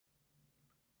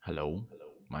Hello,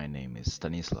 my name is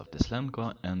Stanislav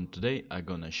Teslenko, and today I'm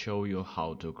gonna show you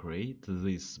how to create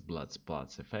this blood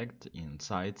splats effect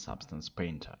inside Substance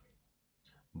Painter.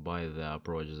 By the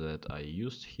approach that I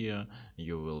used here,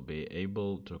 you will be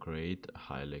able to create a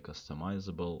highly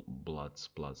customizable blood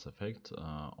splats effect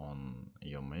on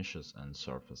your meshes and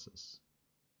surfaces.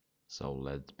 So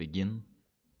let's begin.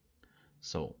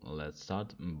 So let's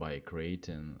start by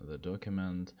creating the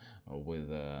document with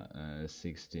a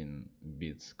 16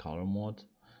 bits color mode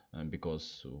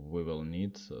because we will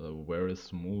need very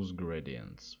smooth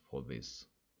gradients for this.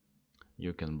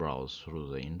 You can browse through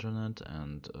the internet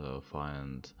and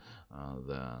find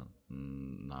the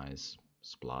nice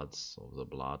splats of the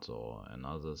blood or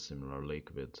another similar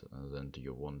liquid that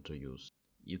you want to use.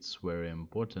 It's very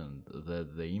important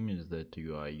that the image that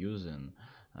you are using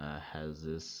has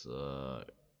this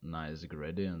nice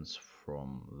gradients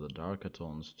from the darker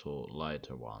tones to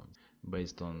lighter ones.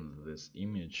 Based on this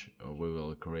image, we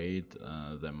will create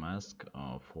the mask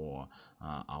for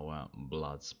our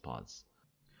blood spots.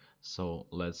 So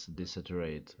let's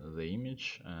desaturate the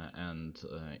image and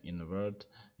invert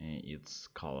its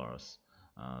colors.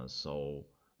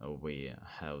 We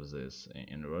have this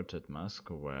inverted mask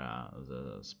where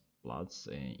the splats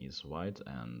is white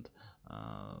and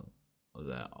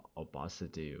the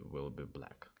opacity will be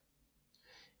black.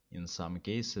 In some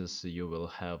cases you will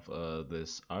have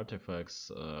these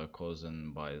artifacts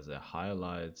caused by the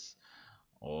highlights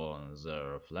or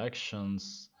the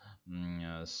reflections.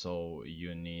 So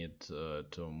you need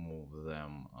to move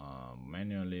them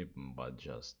manually, but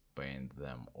just paint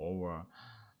them over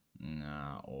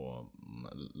or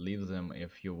leave them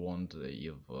if you want,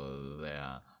 if they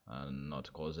are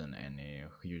not causing any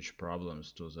huge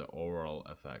problems to the overall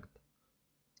effect.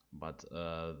 But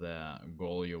the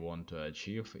goal you want to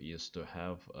achieve is to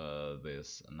have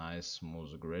this nice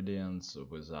smooth gradients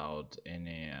without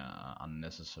any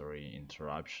unnecessary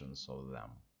interruptions of them.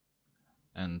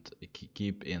 And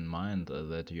keep in mind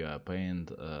that you are paint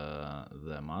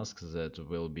the masks that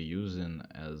will be using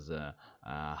as a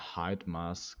height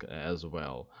mask as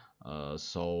well.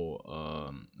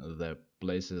 The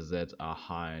places that are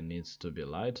high needs to be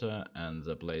lighter and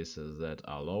the places that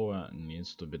are lower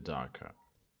needs to be darker.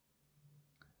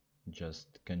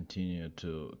 Just continue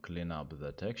to clean up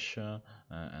the texture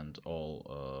and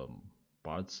all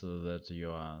parts that you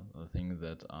are think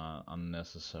that are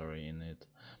unnecessary in it,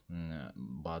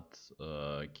 but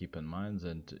keep in mind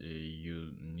that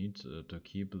you need to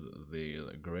keep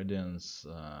the gradients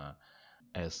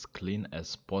as clean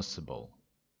as possible.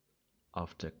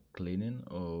 After cleaning,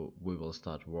 we will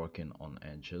start working on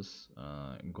edges.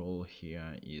 Goal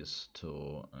here is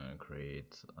to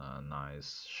create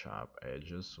nice sharp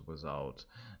edges without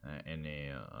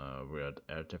any weird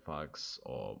artifacts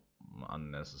or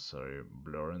unnecessary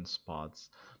blurring spots.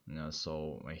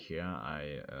 So here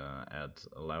I add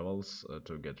levels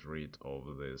to get rid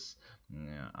of this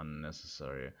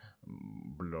unnecessary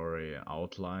blurry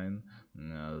outline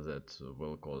that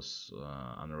will cause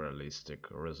unrealistic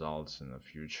results in the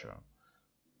future.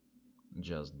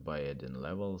 Just by adding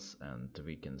levels and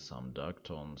tweaking some dark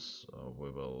tones, we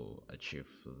will achieve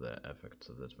the effect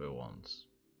that we want.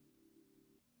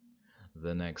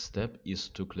 The next step is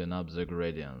to clean up the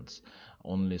gradients.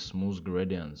 Only smooth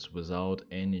gradients without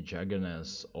any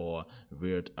jaggedness or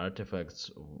weird artifacts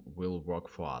will work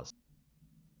for us.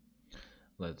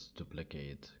 Let's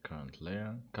duplicate current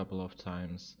layer a couple of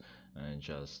times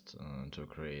just to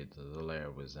create the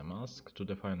layer with the mask to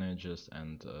define edges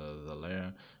and the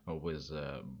layer with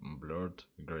blurred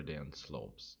gradient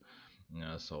slopes.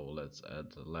 So let's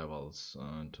add levels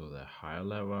to the higher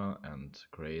level and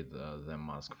create the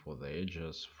mask for the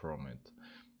edges from it.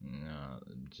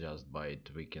 Just by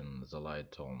tweaking the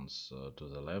light tones to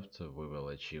the left, we will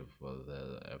achieve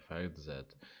the effect that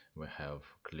we have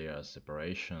clear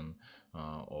separation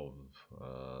of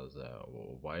the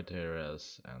white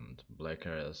areas and black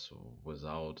areas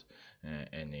without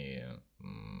any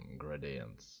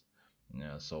gradients.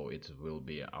 So it will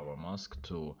be our mask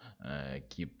to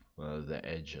keep the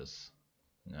edges.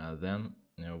 Then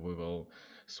we will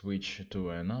switch to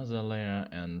another layer,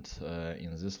 and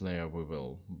in this layer we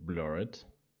will blur it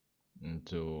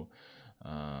to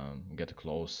get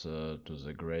closer to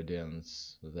the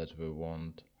gradients that we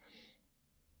want.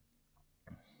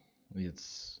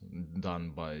 It's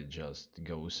done by just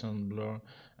Gaussian blur,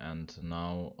 and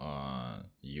now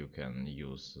you can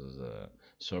use the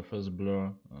surface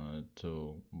blur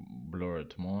to blur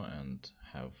it more and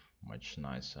have much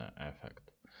nicer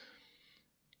effect.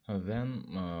 Then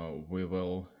we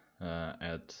will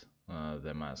add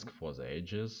the mask for the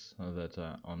edges that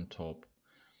are on top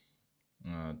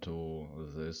to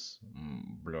this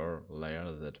blur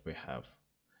layer that we have,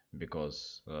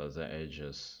 because the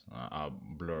edges are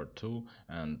blurred too,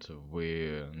 and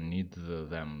we need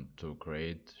them to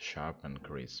create sharp and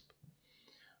crisp.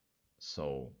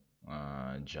 So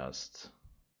just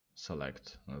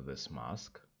select this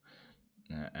mask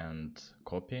and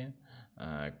copy,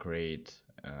 create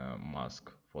a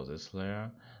mask for this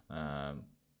layer, uh,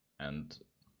 and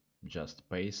just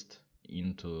paste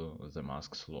into the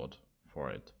mask slot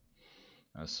for it.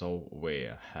 So we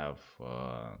have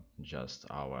just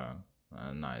our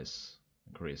nice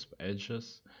crisp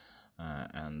edges,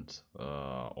 and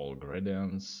all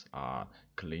gradients are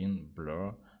clean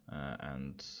blur,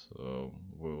 and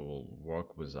we will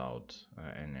work without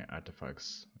any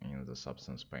artifacts in the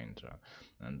Substance Painter.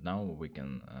 And now we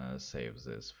can save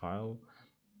this file.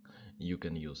 You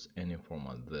can use any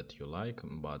format that you like,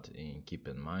 but keep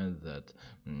in mind that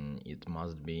it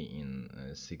must be in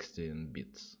 16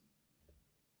 bits.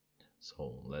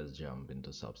 So let's jump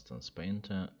into Substance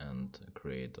Painter and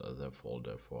create the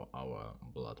folder for our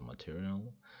blood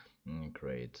material.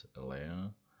 Create a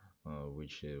layer,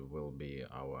 which will be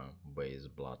our base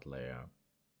blood layer.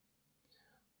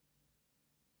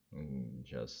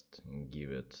 Just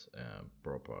give it a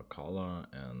proper color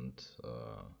and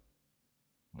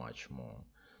much more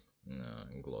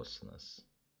glossiness.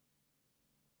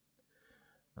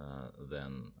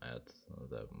 Then add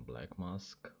the black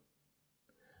mask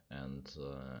and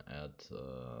add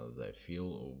the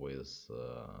fill with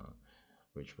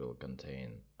which will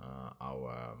contain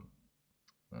our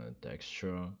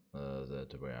texture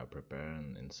that we are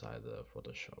preparing inside the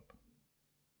Photoshop.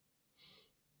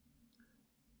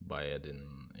 By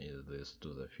adding this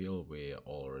to the fill, we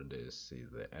already see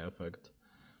the effect.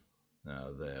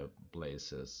 The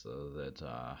places that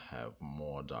have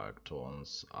more dark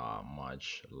tones are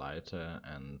much lighter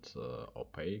and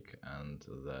opaque, and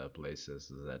the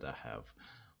places that have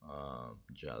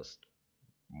just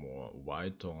more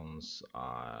white tones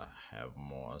have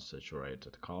more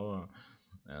saturated color,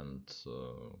 and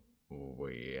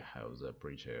we have the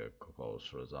pretty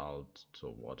close result to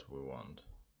what we want.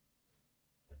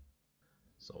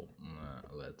 So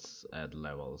let's add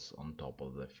levels on top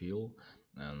of the fill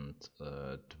and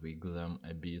tweak them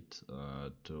a bit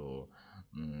to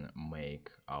make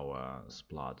our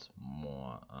splat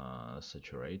more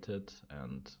saturated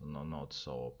and not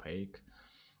so opaque.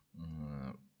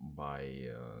 By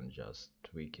just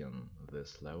tweaking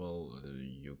this level,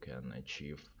 you can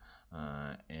achieve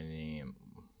any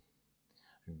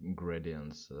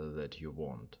gradients that you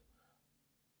want.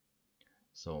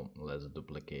 So let's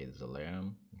duplicate the layer,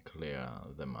 clear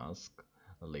the mask,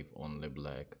 leave only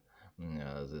black.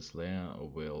 This layer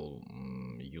will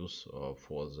use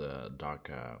for the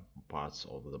darker parts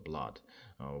of the blood,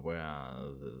 where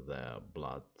the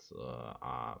blood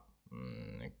are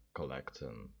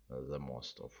collecting the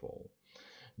most of all.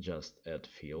 Just add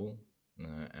fill,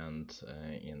 and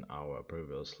in our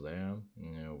previous layer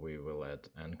we will add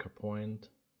anchor point,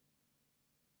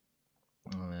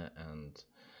 and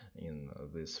in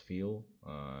this fill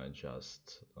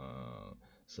just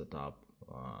set up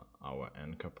our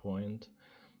anchor point.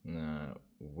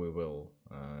 We will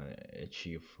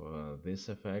achieve this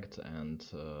effect, and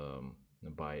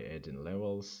by adding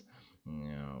levels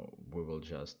we will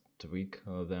just tweak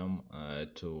them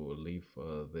to leave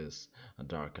these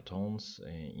darker tones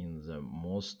in the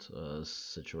most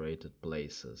saturated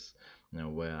places,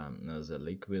 where the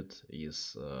liquid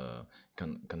is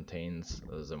contains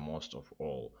the most of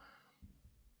all,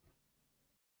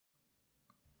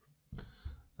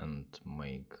 and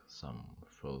make some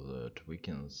further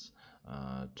tweakings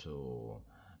to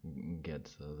get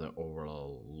the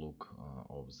overall look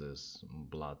of this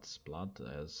blood splat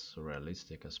as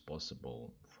realistic as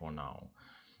possible for now.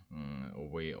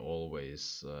 We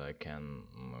always can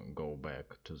go back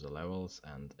to the levels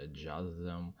and adjust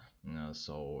them.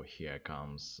 So here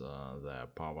comes the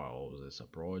power of this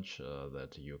approach,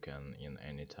 that you can in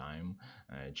any time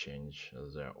change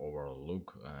the overall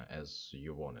look as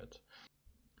you want it.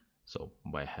 So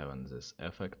by having this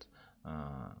effect,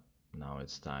 now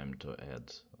it's time to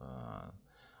add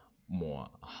more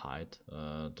height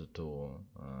to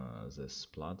this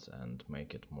splat and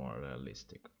make it more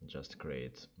realistic. Just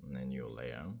create a new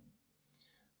layer,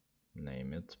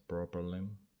 name it properly,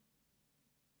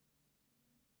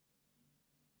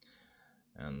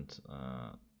 and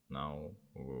now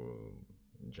we'll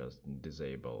just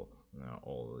disable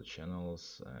all the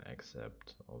channels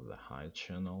except of the height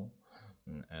channel.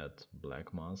 Add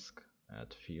black mask,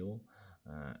 add fill,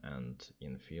 and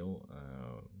in fill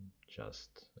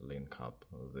just link up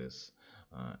this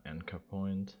anchor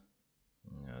point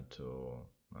to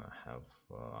have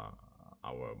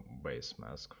our base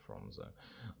mask from the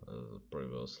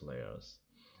previous layers.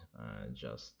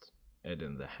 Just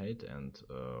adding the height and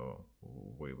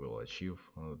we will achieve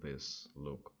this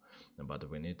look, but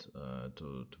we need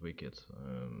to tweak it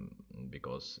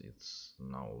because it's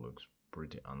now looks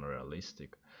pretty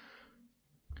unrealistic.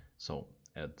 So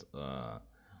add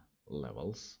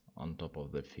levels on top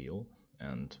of the fill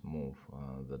and move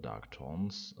the dark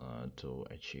tones to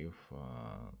achieve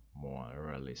more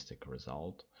realistic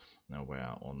result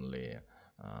where only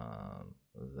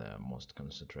the most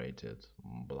concentrated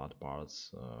blood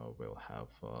parts will have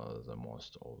the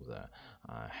most of the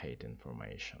height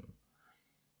information.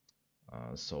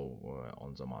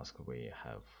 On the mask we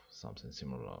have something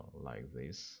similar like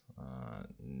this.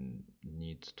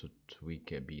 Need to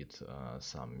tweak a bit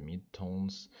some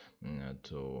mid-tones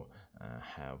to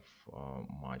have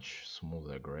much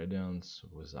smoother gradients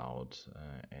without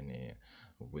any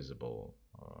visible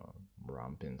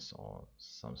rampings or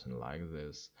something like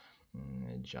this.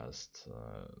 Just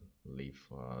leave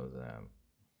the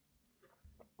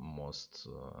most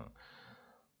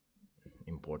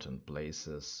important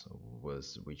places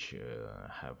with which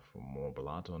have more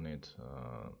blood on it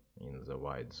in the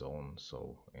white zone,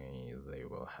 so they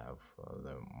will have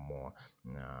the more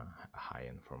high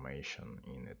information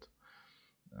in it.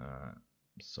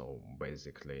 So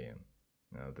basically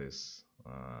this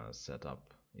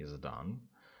setup is done,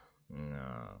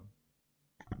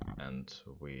 and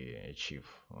we achieve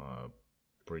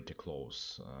pretty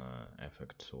close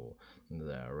effect to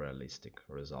the realistic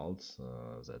results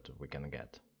that we can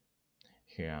get.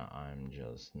 Here I'm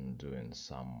just doing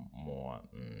some more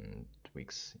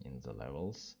tweaks in the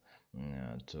levels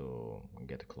to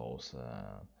get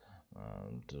closer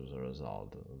to the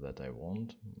result that I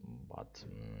want, but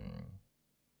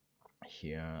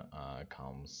here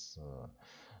comes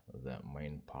the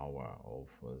main power of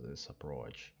this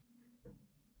approach.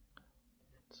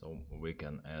 So we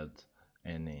can add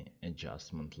any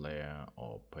adjustment layer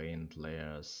or paint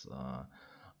layers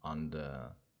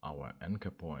under our anchor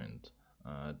point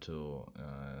to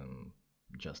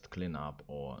just clean up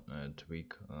or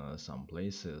tweak some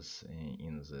places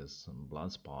in this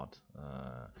blood spot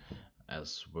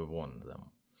as we want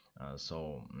them.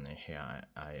 So here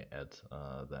I add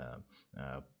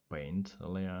the paint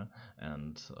layer,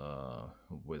 and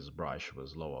with brush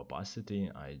with low opacity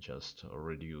I just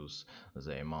reduce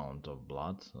the amount of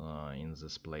blood in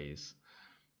this place,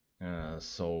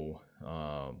 so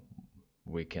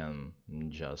we can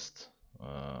just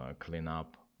clean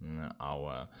up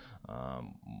our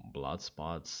blood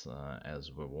spots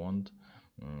as we want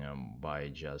by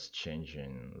just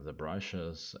changing the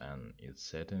brushes and its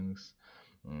settings.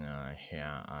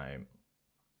 Here I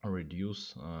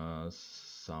reduce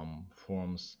some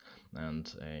forms, and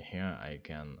here I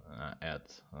can add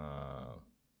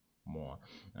more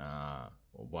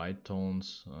white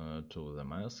tones to the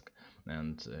mask,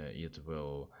 and it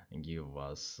will give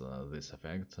us this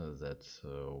effect that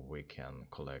we can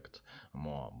collect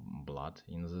more blood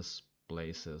in these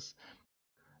places.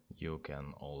 You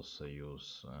can also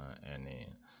use any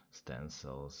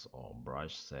stencils or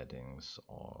brush settings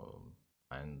or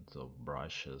kind of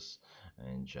brushes,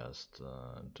 and just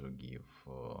to give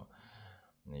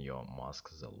your mask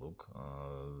the look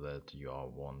that you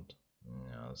want.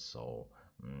 So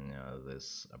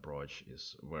this approach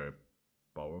is very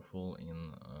powerful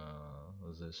in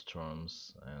these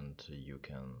terms, and you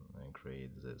can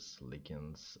create these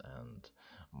leakings and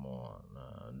more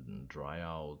dry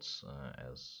outs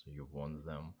as you want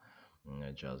them,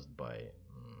 just by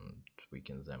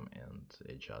tweaking them and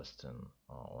adjusting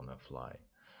on a fly.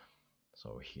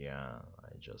 So here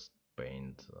I just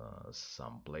paint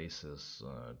some places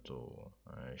to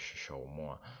show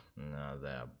more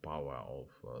the power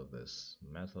of this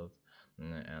method,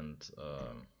 and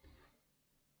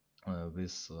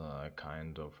this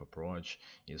kind of approach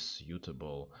is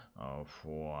suitable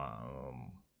for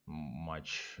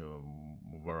much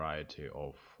variety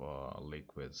of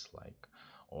liquids like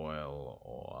oil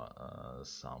or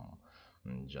some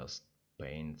just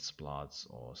paint splats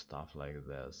or stuff like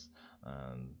this,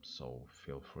 and so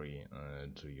feel free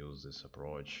to use this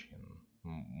approach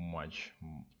in much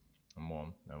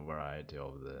more variety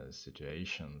of the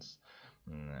situations,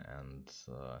 and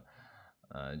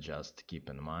just keep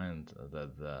in mind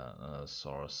that the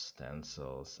source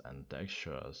stencils and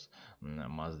textures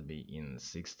must be in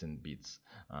 16 bits,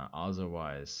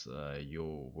 otherwise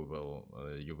you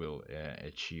will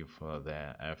achieve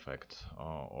the effect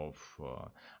of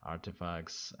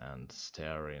artifacts and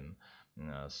staring.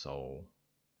 So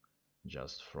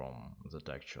just from the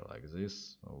texture like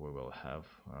this we will have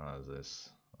this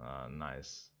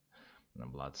nice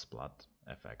blood splat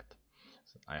effect.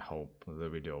 I hope the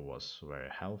video was very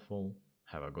helpful.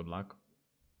 Have a good luck.